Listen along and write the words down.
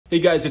Hey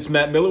guys, it's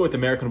Matt Miller with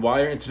American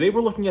Wire, and today we're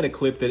looking at a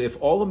clip that if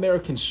all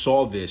Americans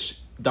saw this,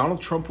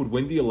 Donald Trump would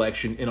win the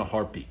election in a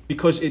heartbeat.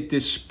 Because it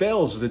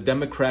dispels the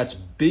Democrats'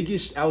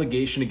 biggest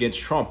allegation against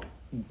Trump,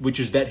 which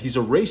is that he's a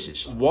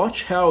racist.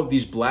 Watch how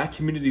these black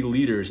community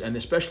leaders, and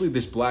especially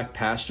this black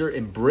pastor,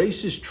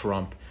 embraces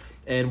Trump,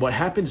 and what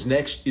happens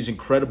next is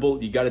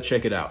incredible. You gotta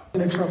check it out.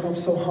 President Trump, I'm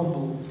so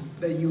humbled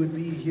that you would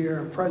be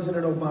here.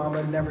 President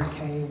Obama never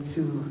came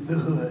to the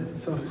hood,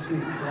 so to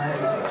speak,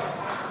 right?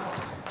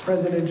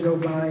 President Joe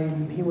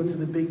Biden, he went to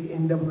the big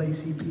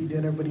NAACP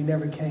dinner, but he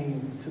never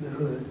came to the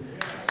hood.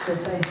 So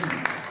thank you.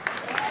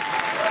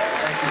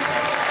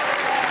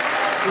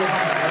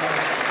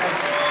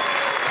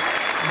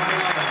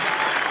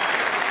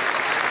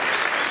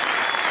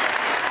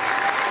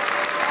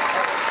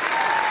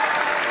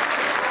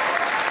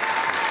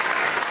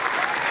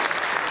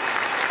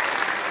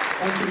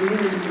 Our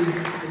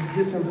community is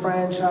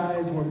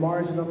disenfranchised, we're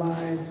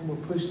marginalized, we're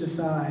pushed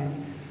aside.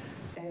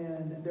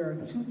 There are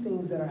two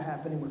things that are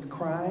happening with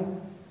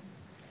crime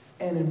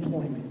and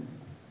employment.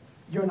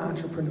 You're an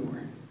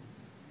entrepreneur.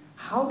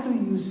 How do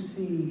you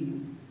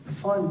see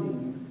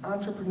funding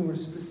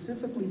entrepreneurs,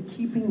 specifically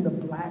keeping the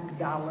black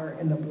dollar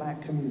in the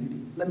black community?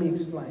 Let me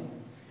explain.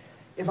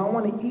 If I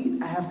want to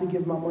eat, I have to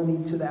give my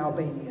money to the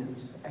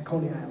Albanians at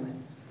Coney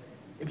Island.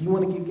 If you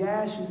want to get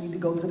gas, you need to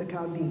go to the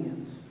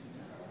Chaldeans.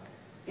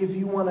 If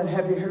you want to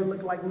have your hair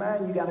look like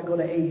mine, you got to go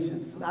to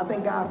Asians. I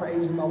thank God for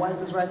Asians. My wife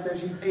is right there.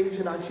 She's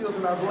Asian. Our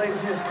children are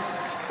Malaysian.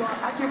 So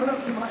I give it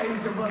up to my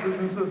Asian brothers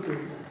and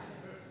sisters.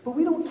 But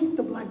we don't keep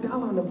the black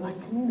dollar in the black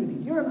community.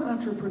 You're an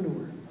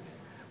entrepreneur.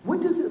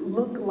 What does it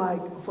look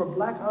like for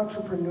black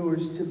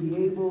entrepreneurs to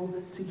be able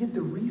to get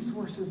the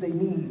resources they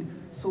need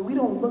so we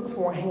don't look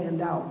for a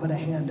handout, but a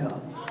hand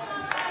up?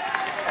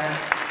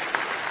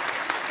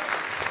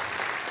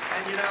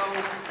 And you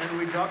know, and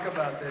we talk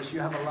about this,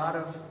 you have a lot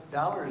of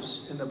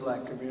dollars in the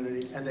black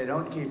community and they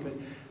don't keep it.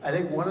 I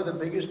think one of the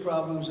biggest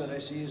problems that I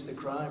see is the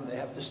crime. They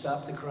have to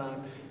stop the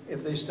crime.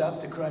 If they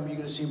stop the crime, you're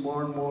going to see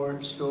more and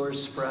more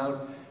stores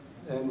sprout.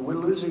 And we're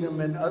losing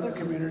them in other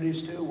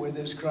communities too, where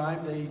there's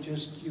crime. You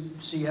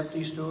see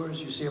empty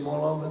stores, you see them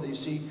all over. They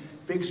see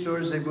big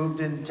stores they moved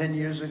in 10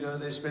 years ago.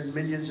 They spent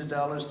millions of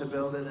dollars to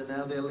build it and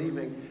now they're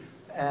leaving.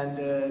 And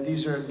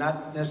these are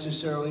not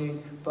necessarily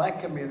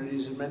black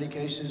communities. In many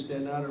cases, they're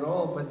not at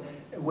all. But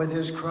where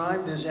there's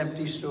crime, there's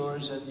empty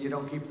stores, and you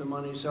don't keep the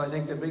money. So I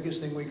think the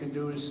biggest thing we can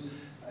do is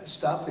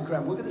stop the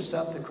crime. We're going to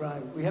stop the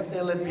crime. We have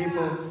to let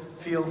people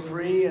feel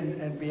free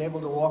and be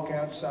able to walk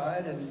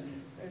outside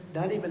and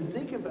not even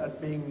think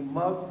about being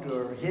mugged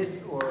or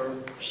hit or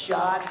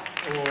shot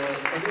or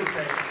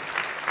anything.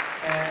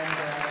 And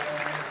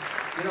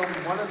you know,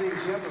 one of the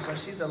examples, I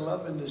see the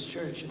love in this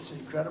church. It's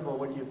incredible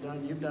what you've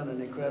done. You've done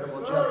an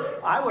incredible job.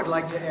 I would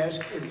like to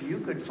ask if you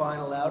could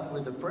final out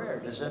with a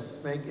prayer. Is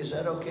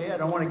that okay? I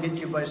don't want to get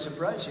you by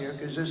surprise here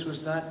because this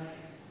was not,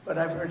 but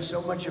I've heard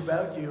so much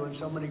about you and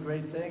so many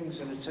great things,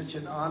 and it's such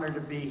an honor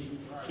to be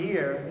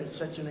here. It's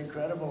such an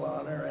incredible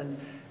honor. And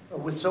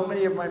with so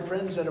many of my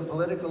friends that are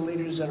political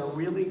leaders that are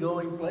really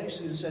going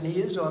places, and he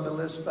is on the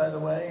list, by the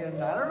way,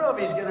 and I don't know if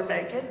he's going to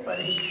make it, but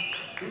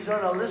he's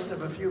on a list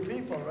of a few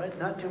people, right?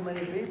 Not too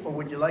many people.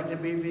 Would you like to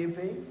be VP?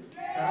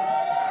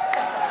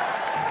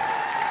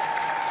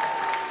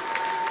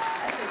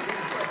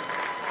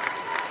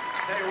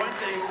 Tell you one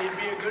thing, he'd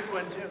be a good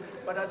one too.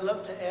 But I'd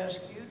love to ask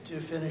you to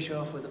finish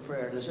off with a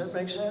prayer. Does that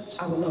make sense?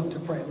 I would love to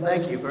pray.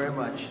 Thank you very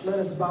much. Let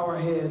us bow our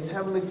heads.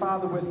 Heavenly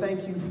Father, we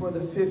thank you for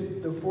the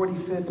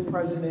 45th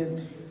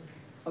President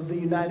of the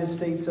United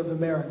States of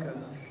America.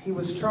 He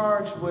was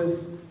charged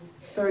with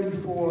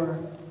 34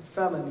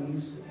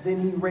 felonies,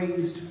 then he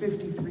raised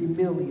 $53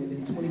 million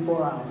in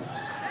 24 hours.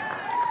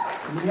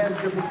 And he has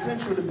the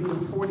potential to be the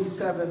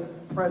 47th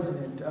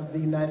President of the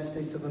United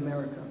States of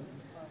America.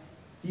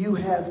 You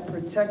have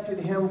protected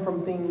him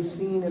from things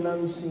seen and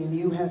unseen.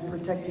 You have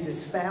protected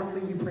his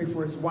family. We pray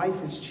for his wife,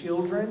 his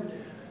children.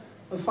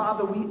 But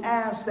Father, we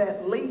ask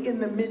that late in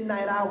the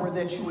midnight hour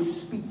that you would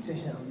speak to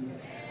him.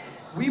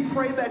 We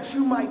pray that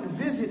you might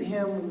visit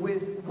him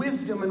with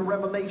wisdom and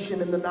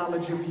revelation and the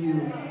knowledge of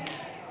you.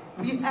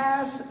 We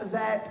ask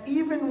that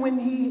even when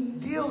he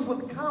deals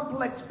with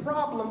complex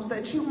problems,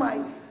 that you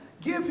might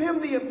give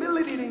him the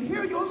ability to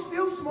hear your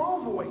still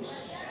small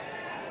voice.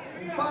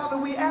 And Father,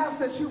 we ask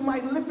that you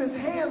might lift his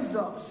hands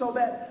up so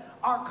that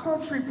our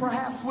country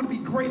perhaps would be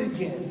great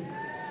again.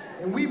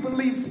 And we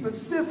believe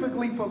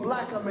specifically for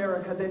Black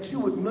America that you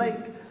would make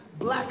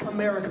Black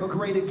America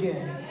great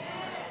again.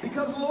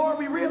 Because Lord,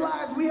 we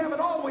realize we haven't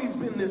always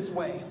been this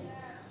way.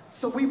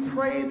 So we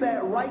pray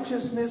that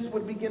righteousness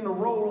would begin to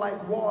roll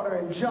like water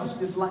and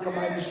justice like a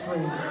mighty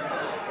stream.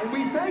 And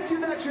we thank you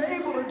that you're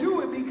able to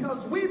do it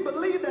because we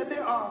believe that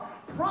there are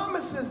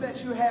promises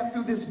that you have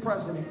through this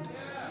president.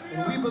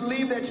 And we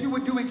believe that you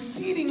would do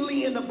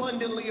exceedingly and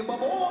abundantly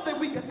above all that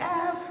we could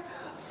ask,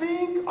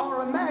 think,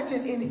 or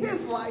imagine in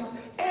his life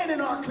and in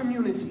our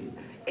community.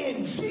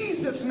 In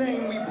Jesus'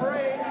 name we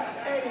pray,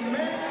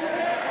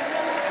 amen.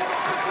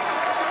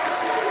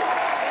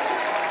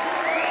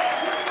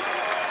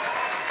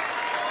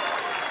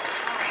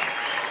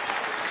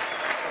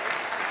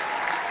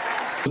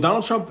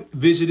 Donald Trump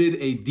visited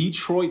a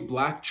Detroit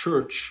black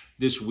church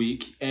this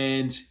week,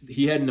 and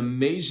he had an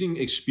amazing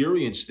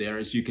experience there.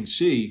 As you can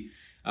see,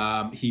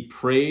 he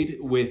prayed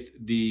with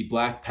the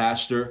black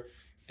pastor,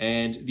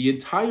 and the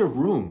entire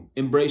room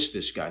embraced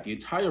this guy. The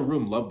entire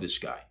room loved this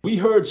guy. We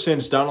heard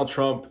since Donald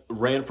Trump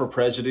ran for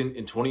president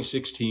in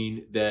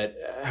 2016 that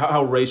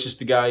how racist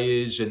the guy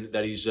is, and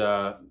that he's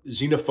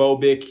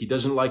xenophobic. He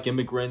doesn't like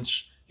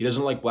immigrants. He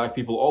doesn't like black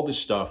people, all this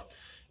stuff.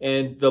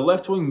 And the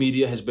left-wing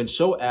media has been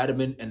so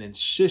adamant and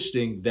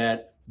insisting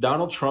that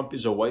Donald Trump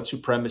is a white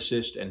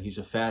supremacist and he's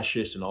a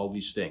fascist and all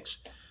these things.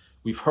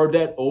 We've heard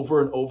that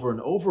over and over and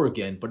over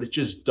again, but it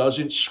just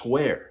doesn't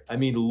square. I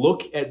mean,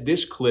 look at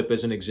this clip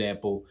as an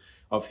example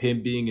of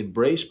him being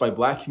embraced by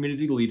black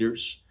community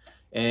leaders,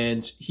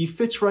 and he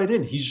fits right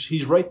in.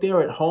 He's right there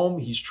at home.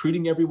 He's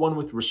treating everyone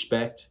with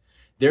respect.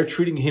 They're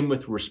treating him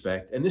with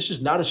respect. And this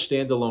is not a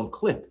standalone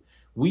clip.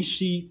 We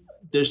see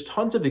there's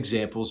tons of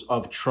examples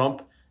of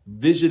Trump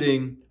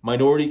visiting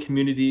minority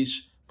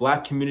communities,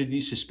 black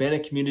communities,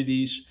 Hispanic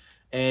communities,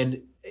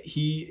 and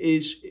he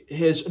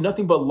has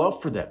nothing but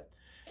love for them.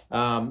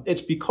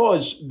 It's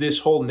because this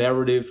whole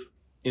narrative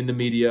in the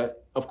media,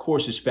 of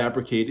course, is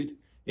fabricated.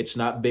 It's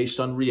not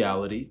based on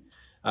reality.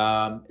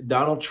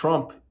 Donald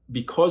Trump,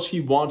 because he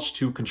wants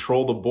to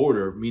control the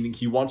border, meaning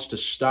he wants to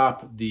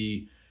stop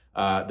the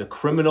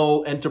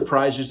criminal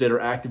enterprises that are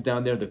active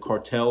down there, the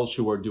cartels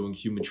who are doing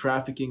human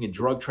trafficking and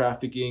drug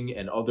trafficking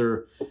and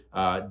other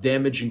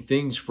damaging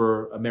things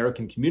for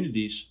American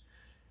communities.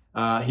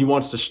 He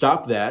wants to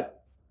stop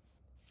that.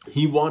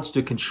 He wants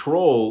to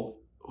control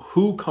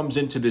who comes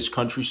into this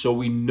country so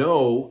we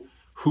know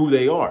who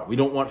they are. We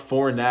don't want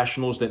foreign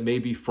nationals that may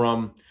be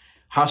from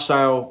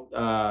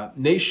hostile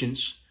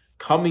nations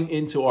coming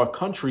into our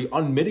country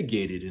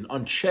unmitigated and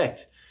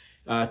unchecked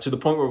to the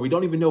point where we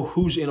don't even know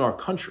who's in our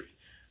country.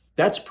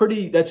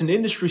 That's an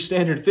industry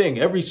standard thing.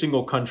 Every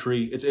single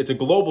country, it's a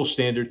global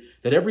standard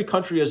that every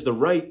country has the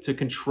right to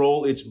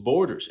control its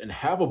borders and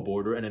have a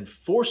border and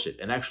enforce it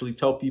and actually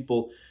tell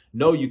people,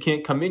 no, you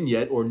can't come in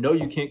yet, or no,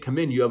 you can't come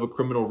in. You have a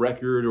criminal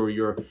record, or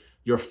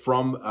you're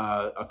from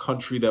a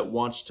country that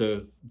wants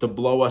to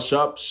blow us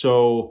up.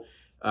 So,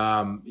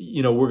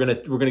 we're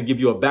gonna give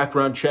you a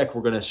background check.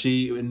 We're gonna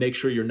see and make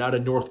sure you're not a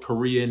North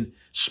Korean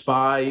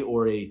spy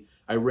or a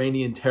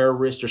Iranian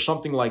terrorist or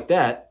something like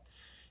that.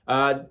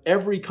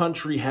 Every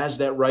country has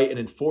that right and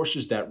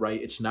enforces that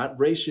right. It's not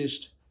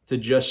racist to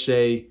just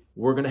say,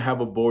 we're going to have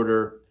a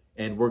border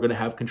and we're going to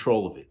have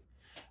control of it.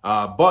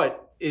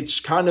 But it's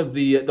kind of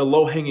the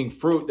low-hanging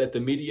fruit that the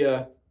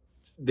media,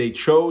 they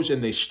chose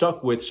and they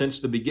stuck with since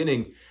the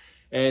beginning.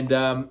 And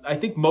I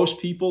think most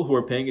people who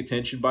are paying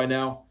attention by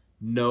now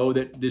know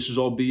that this is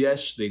all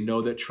BS. They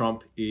know that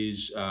Trump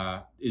is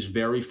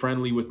very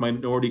friendly with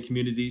minority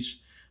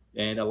communities.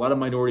 And a lot of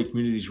minority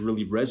communities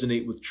really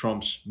resonate with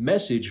Trump's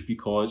message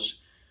because,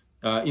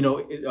 a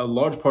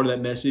large part of that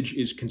message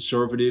is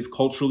conservative,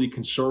 culturally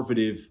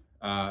conservative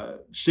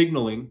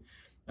signaling.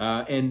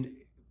 And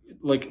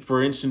like,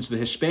 for instance, the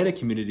Hispanic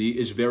community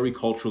is very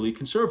culturally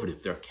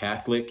conservative. They're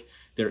Catholic,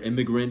 they're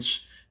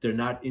immigrants, they're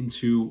not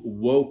into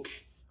woke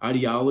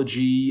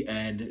ideology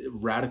and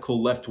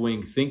radical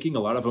left-wing thinking.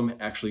 A lot of them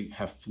actually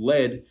have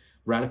fled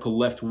radical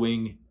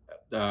left-wing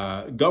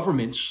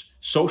governments,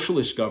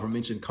 socialist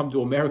governments, and come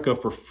to America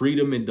for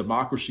freedom and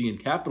democracy and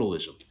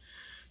capitalism.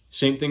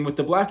 Same thing with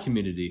the black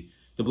community.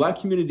 The black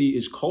community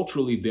is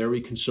culturally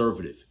very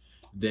conservative.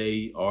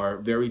 They are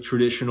very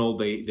traditional.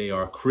 They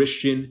are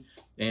Christian,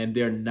 and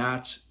they're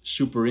not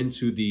super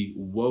into the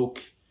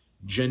woke,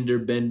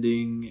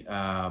 gender-bending,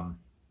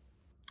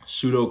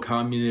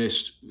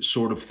 pseudo-communist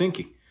sort of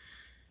thinking.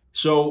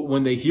 So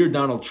when they hear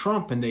Donald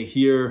Trump and they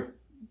hear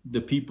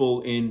the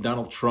people in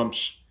Donald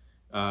Trump's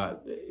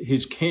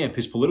his camp,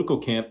 his political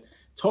camp,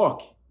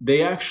 talk,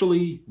 they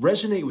actually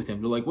resonate with him.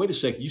 They're like, wait a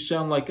second, you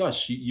sound like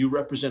us. You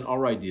represent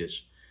our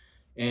ideas.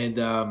 And,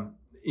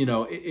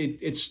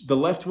 it's the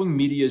left-wing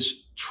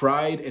media's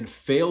tried and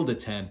failed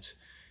attempt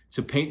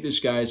to paint this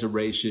guy as a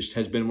racist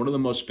has been one of the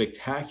most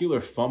spectacular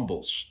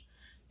fumbles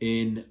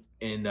in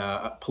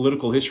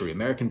political history,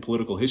 American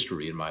political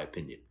history, in my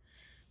opinion.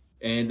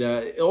 And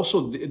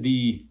also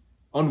the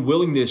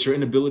unwillingness or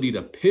inability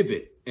to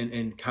pivot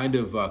and kind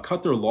of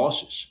cut their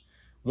losses.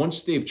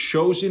 Once they've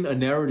chosen a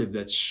narrative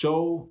that's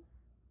so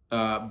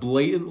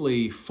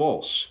blatantly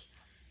false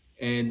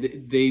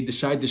and they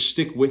decide to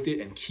stick with it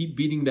and keep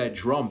beating that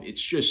drum,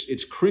 it's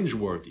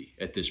cringeworthy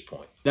at this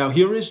point. Now,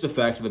 here is the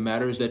fact of the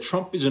matter is that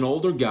Trump is an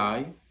older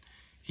guy.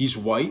 He's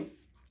white.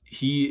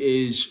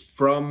 He is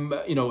from,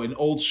 an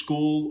old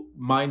school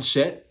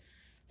mindset.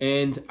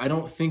 And I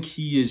don't think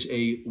he is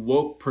a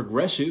woke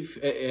progressive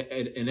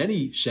in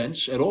any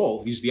sense at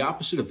all. He's the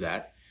opposite of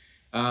that.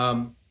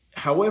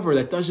 However,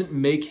 that doesn't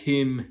make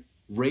him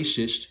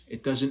racist.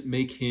 It doesn't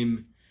make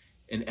him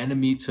an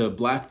enemy to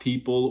black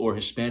people or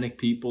Hispanic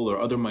people or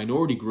other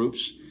minority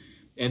groups.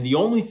 And the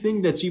only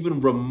thing that's even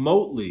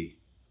remotely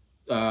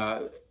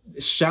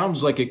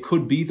sounds like it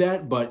could be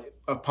that, but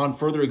upon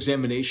further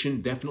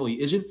examination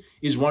definitely isn't,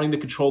 is wanting to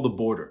control the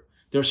border.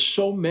 There's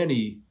so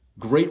many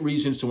Great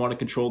reasons to want to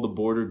control the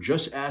border.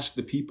 Just ask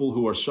the people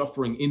who are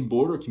suffering in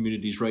border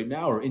communities right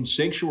now or in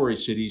sanctuary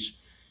cities,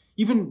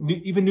 even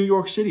New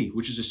York City,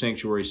 which is a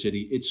sanctuary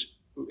city.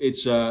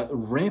 It's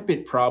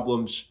rampant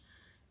problems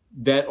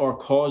that are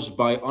caused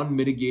by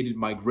unmitigated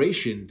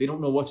migration. They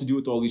don't know what to do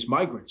with all these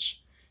migrants.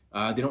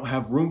 They don't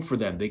have room for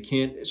them. They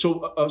can't.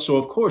 So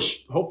of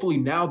course, hopefully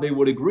now they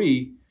would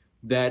agree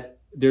that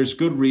there's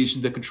good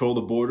reason to control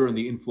the border and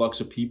the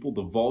influx of people,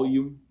 the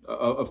volume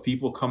of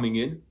people coming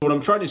in. What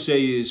I'm trying to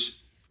say is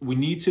we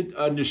need to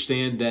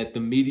understand that the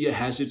media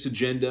has its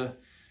agenda,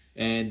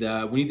 and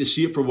we need to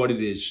see it for what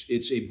it is.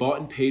 It's a bought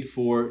and paid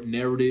for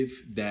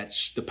narrative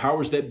that's the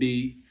powers that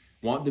be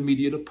want the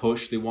media to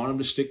push. They want them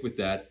to stick with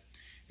that.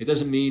 It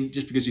doesn't mean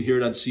just because you hear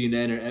it on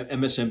CNN or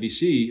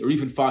MSNBC or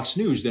even Fox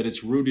News that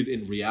it's rooted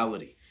in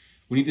reality.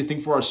 We need to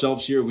think for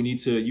ourselves here. We need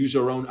to use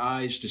our own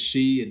eyes to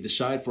see and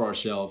decide for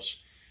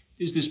ourselves.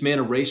 Is this man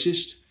a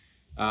racist?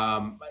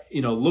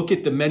 Look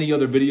at the many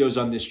other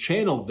videos on this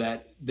channel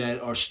that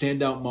are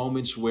standout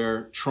moments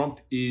where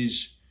Trump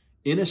is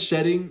in a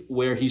setting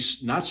where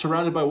he's not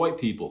surrounded by white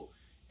people.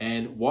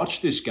 And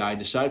watch this guy,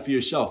 decide for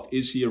yourself,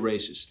 is he a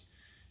racist?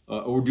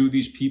 Or do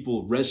these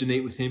people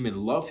resonate with him and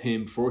love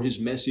him for his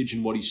message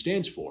and what he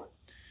stands for?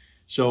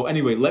 So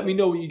anyway, let me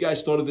know what you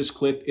guys thought of this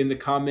clip in the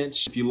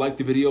comments. If you liked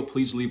the video,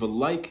 please leave a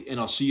like, and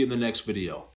I'll see you in the next video.